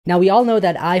Now, we all know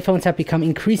that iPhones have become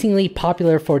increasingly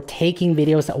popular for taking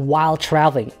videos while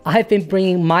traveling. I've been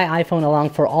bringing my iPhone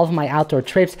along for all of my outdoor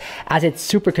trips as it's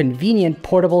super convenient,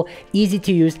 portable, easy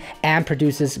to use, and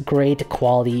produces great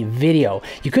quality video.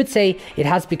 You could say it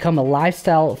has become a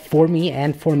lifestyle for me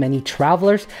and for many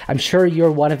travelers. I'm sure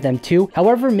you're one of them too.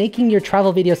 However, making your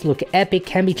travel videos look epic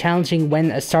can be challenging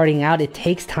when starting out. It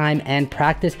takes time and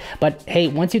practice, but hey,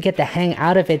 once you get the hang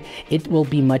out of it, it will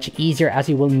be much easier as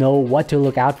you will know what to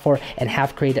look out for and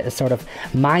have created a sort of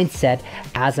mindset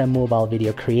as a mobile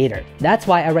video creator. That's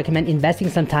why I recommend investing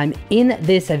some time in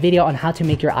this video on how to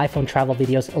make your iPhone travel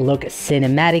videos look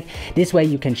cinematic. This way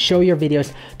you can show your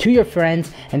videos to your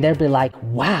friends and they'll be like,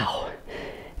 wow,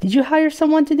 did you hire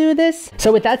someone to do this?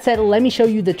 So with that said, let me show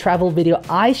you the travel video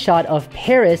I shot of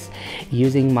Paris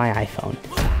using my iPhone.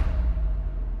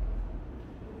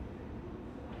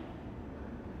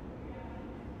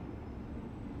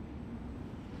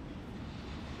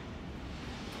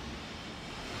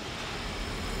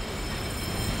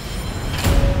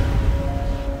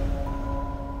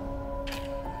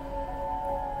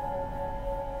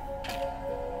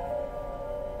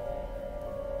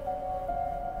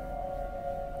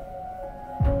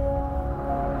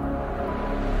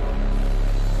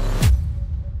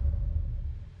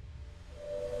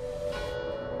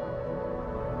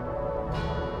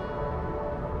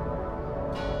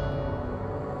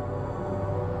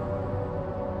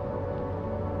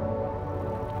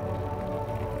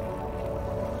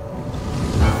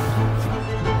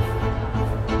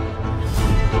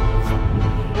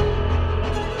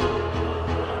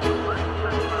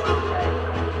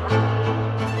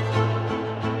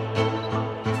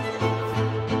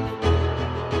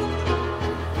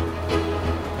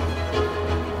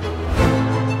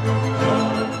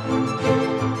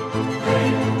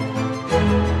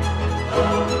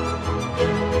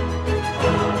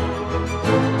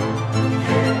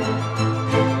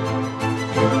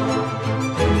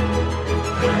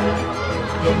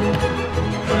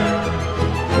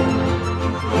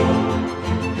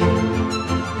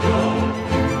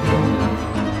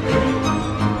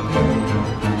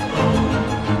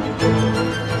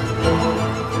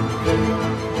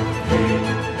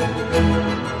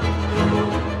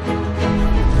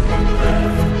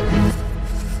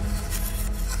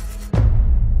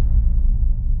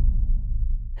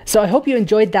 So I hope you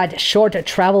enjoyed that short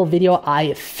travel video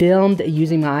I filmed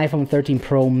using my iPhone 13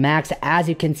 Pro Max. As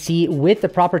you can see, with the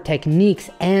proper techniques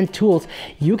and tools,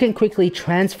 you can quickly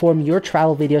transform your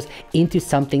travel videos into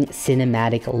something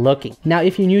cinematic looking. Now,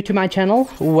 if you're new to my channel,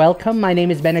 welcome. My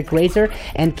name is Bennett Grazer,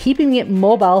 and keeping it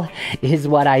mobile is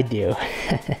what I do.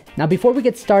 Now, before we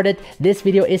get started, this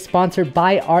video is sponsored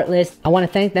by Artlist. I want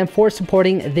to thank them for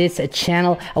supporting this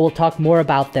channel. I will talk more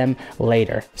about them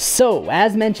later. So,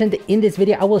 as mentioned in this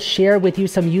video, I will share with you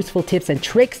some useful tips and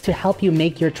tricks to help you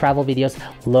make your travel videos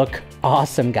look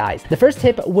awesome, guys. The first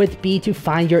tip would be to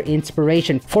find your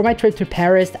inspiration. For my trip to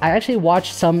Paris, I actually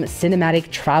watched some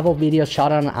cinematic travel videos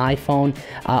shot on an iPhone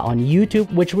on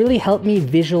YouTube, which really helped me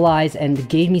visualize and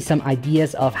gave me some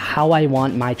ideas of how I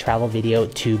want my travel video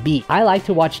to be. I like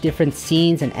to watch different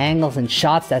scenes and angles and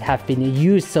shots that have been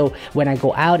used, so when I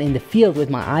go out in the field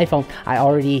with my iPhone, I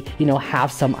already,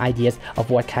 have some ideas of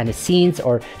what kind of scenes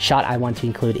or shot I want to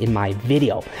include in my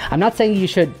video. I'm not saying you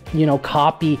should,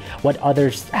 copy what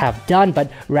others have done,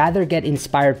 but rather get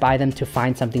inspired by them to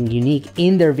find something unique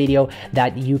in their video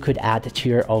that you could add to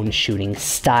your own shooting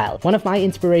style. One of my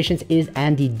inspirations is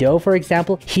Andy Do, for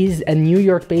example. He's a New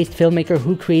York-based filmmaker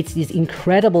who creates these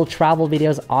incredible travel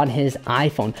videos on his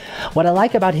iPhone. What I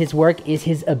like about his work is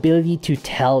his ability to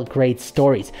tell great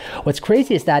stories. What's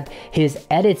crazy is that his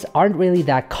edits aren't really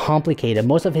that complicated.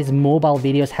 Most of his mobile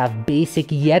videos have basic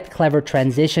yet clever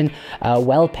transition,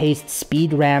 well-paced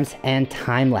speed ramps, and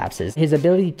time lapses. His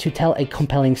ability to tell a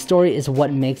compelling story is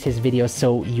what makes his videos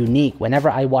so unique. Whenever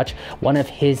I watch one of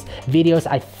his videos,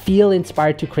 I feel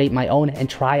inspired to create my own and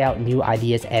try out new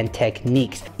ideas and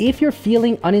techniques. If you're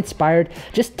feeling uninspired,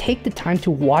 just take the time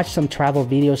to watch some travel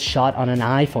videos shot on an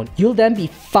iPhone. You'll then be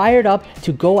fired up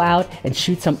to go out and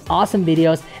shoot some awesome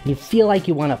videos, and you feel like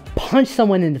you want to punch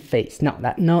someone in the face.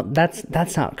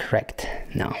 That's not correct.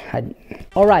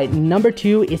 All right, number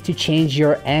 2 is to change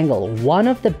your angle. One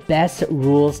of the best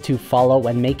rules to follow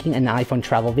when making an iPhone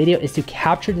travel video is to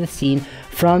capture the scene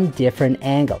from different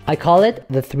angles. I call it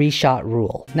the 3-shot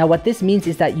rule. Now what this means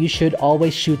is that you should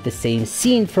always shoot the same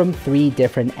scene from 3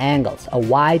 different angles, a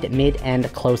wide, mid,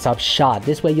 and close-up shot.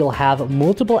 This way you'll have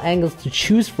multiple angles to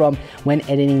choose from when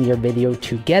editing your video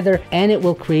together, and it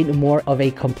will create more of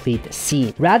a complete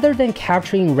scene. Rather than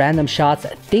capturing random shots,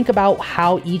 think about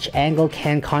how each angle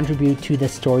can contribute to the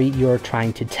story you're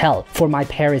trying to tell. For my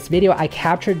Paris video, I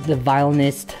captured the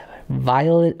violinist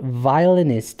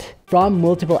from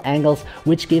multiple angles,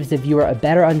 which gives the viewer a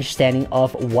better understanding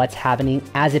of what's happening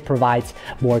as it provides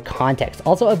more context.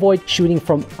 Also avoid shooting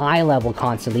from eye level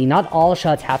constantly. Not all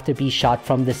shots have to be shot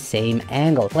from the same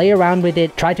angle. Play around with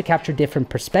it, try to capture different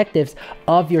perspectives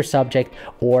of your subject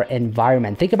or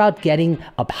environment. Think about getting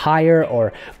up higher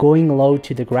or going low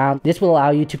to the ground. This will allow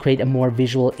you to create a more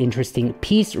visual, interesting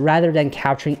piece rather than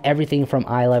capturing everything from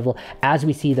eye level, as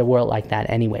we see the world like that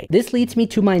anyway. This leads me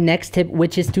to my next tip,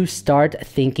 which is to start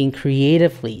thinking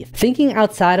creatively. Thinking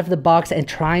outside of the box and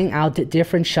trying out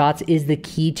different shots is the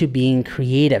key to being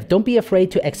creative. Don't be afraid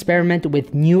to experiment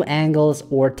with new angles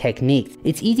or techniques.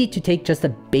 It's easy to take just a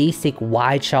basic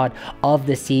wide shot of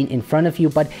the scene in front of you,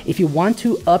 but if you want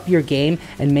to up your game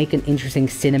and make an interesting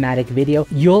cinematic video,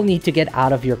 you'll need to get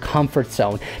out of your comfort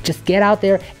zone. Just get out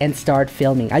there and start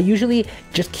filming. I usually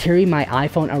just carry my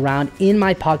iPhone around in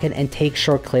my pocket and take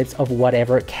short clips of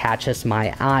whatever catches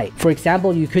my eye. For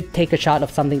example, you could take a shot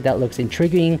of something that looks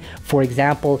intriguing, for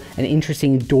example, an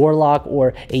interesting door lock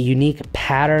or a unique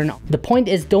pattern. The point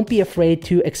is, don't be afraid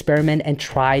to experiment and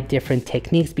try different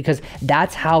techniques, because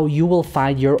that's how you will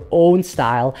find your own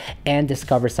style and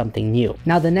discover something new.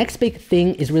 Now, the next big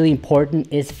thing is really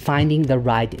important, is finding the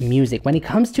right music. When it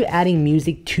comes to adding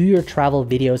music to your travel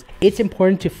videos, it's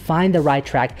important to find the right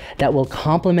track that will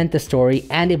complement the story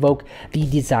and evoke the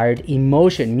desired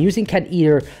emotion. Music can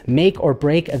either make or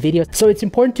break a video, so it's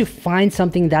important to find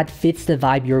something that fits the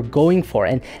vibe you're going for,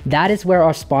 and that is where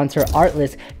our sponsor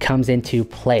Artlist comes into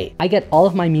play. I get all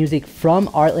of my music from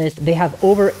Artlist. They have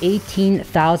over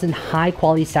 18,000 high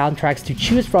quality soundtracks to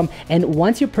choose from, and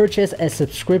once you purchase a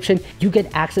subscription, you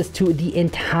get access to the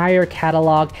entire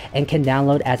catalog and can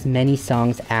download as many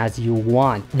songs as you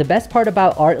want. The best part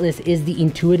about Artlist is the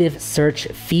intuitive search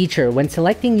feature. When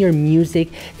selecting your music,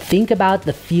 think about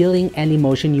the feeling and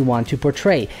emotion you want to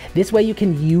portray. This way you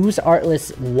can use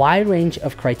Artlist's wide range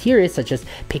of criteria, such as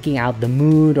picking out the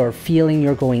mood or feeling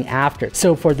you're going after.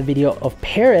 So for the video of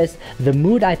Paris, the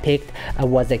mood I picked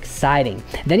was exciting.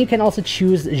 Then you can also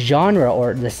choose genre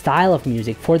or the style of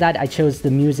music. For that, I chose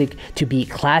the music to be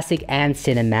classic and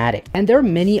cinematic. And there are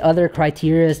many other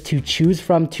criteria to choose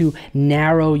from to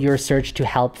narrow your search to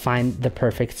help find the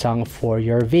perfect song for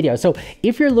your video. So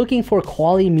if you're looking for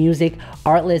quality music,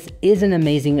 Artlist is an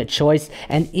amazing choice.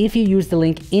 And if you use the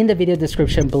link in the video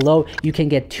description below, you can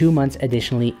get 2 months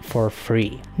additionally for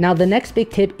free. Now, the next big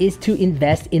tip is to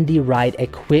invest in the right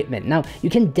equipment. Now, you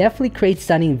can definitely create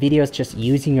stunning videos just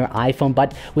using your iPhone,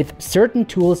 but with certain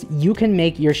tools, you can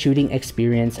make your shooting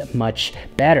experience much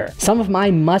better. Some of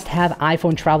my must-have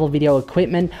iPhone travel video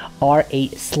equipment are a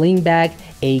sling bag,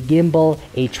 a gimbal,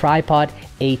 a tripod,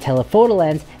 a telephoto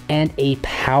lens, and a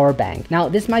power bank. Now,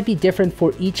 this might be different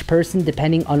for each person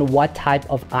depending on what type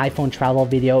of iPhone travel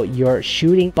video you're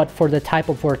shooting, but for the type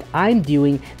of work I'm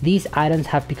doing, these items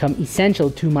have become essential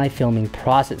to my filming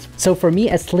process. So for me,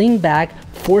 a sling bag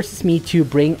forces me to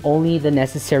bring only the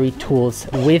necessary tools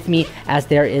with me, as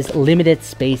there is limited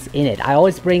space in it. I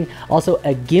always bring also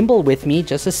a gimbal with me,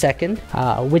 just a second,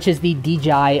 which is the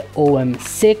DJI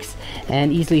OM6,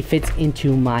 and easily fits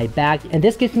into my bag. And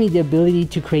this gives me the ability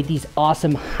to create these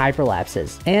awesome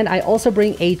hyperlapses. And I also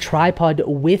bring a tripod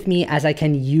with me, as I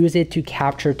can use it to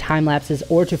capture time lapses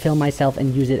or to film myself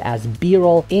and use it as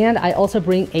B-roll. And I also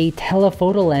bring a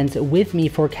telephoto lens with me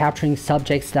for capturing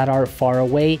subjects that are far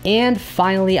away. And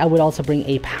finally, I would also bring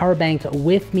a power bank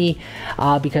with me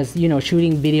because, you know,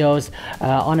 shooting videos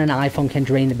on an iPhone can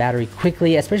drain the battery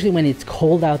quickly, especially when it's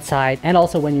cold outside, and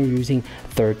also when you're using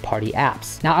third-party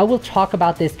apps. Now, I will talk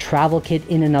about this travel kit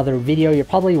in another video. You're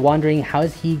probably wondering, how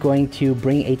is he going to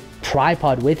bring a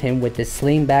tripod with him with this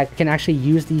sling bag? I can actually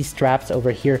use these straps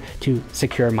over here to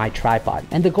secure my tripod.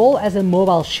 And the goal as a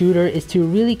mobile shooter is to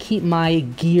really keep my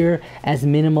gear as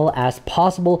minimal as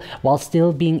possible while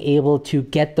still being able to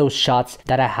get those shots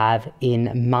that I have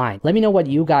in mind. Let me know what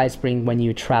you guys bring when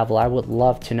you travel. I would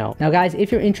love to know. Now, guys, if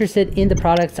you're interested in the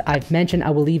products I've mentioned,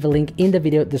 I will leave a link in the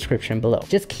video description below.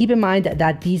 Just keep in mind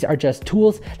that these are just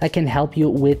tools that can help you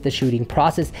with the shooting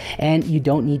process, and you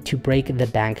don't need to break the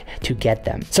bank to get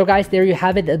them. So guys, there you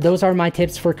have it. Those are my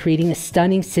tips for creating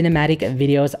stunning cinematic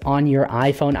videos on your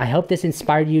iPhone. I hope this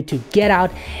inspired you to get out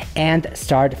and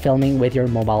start filming with your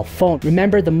mobile phone.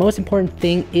 Remember, the most important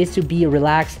thing is to be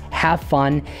relaxed, have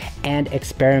fun, and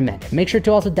experiment. Make sure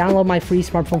to also download my free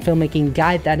smartphone filmmaking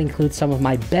guide that includes some of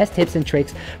my best tips and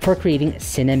tricks for creating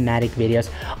cinematic videos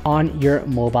on your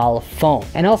mobile phone.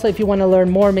 And also, if you want to learn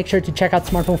more, make sure to check out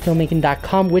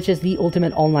smartphonefilmmaking.com, which is the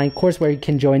ultimate online course where you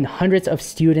can join hundreds of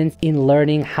students in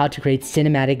learning how to create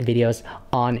cinematic videos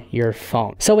on your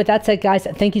phone. So with that said, guys,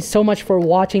 thank you so much for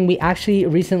watching. We actually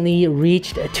recently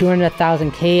reached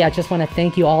 200,000K. I just want to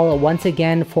thank you all once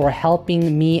again for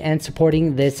helping me and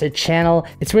supporting this channel.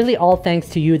 It's really all thanks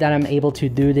to you that I'm able to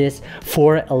do this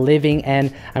for a living,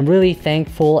 and I'm really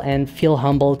thankful and feel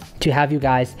humbled to have you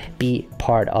guys be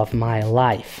part of my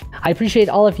life. I appreciate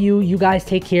all of you. You guys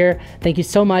take care. Thank you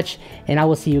so much, and I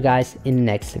will see you guys in the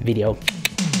next video.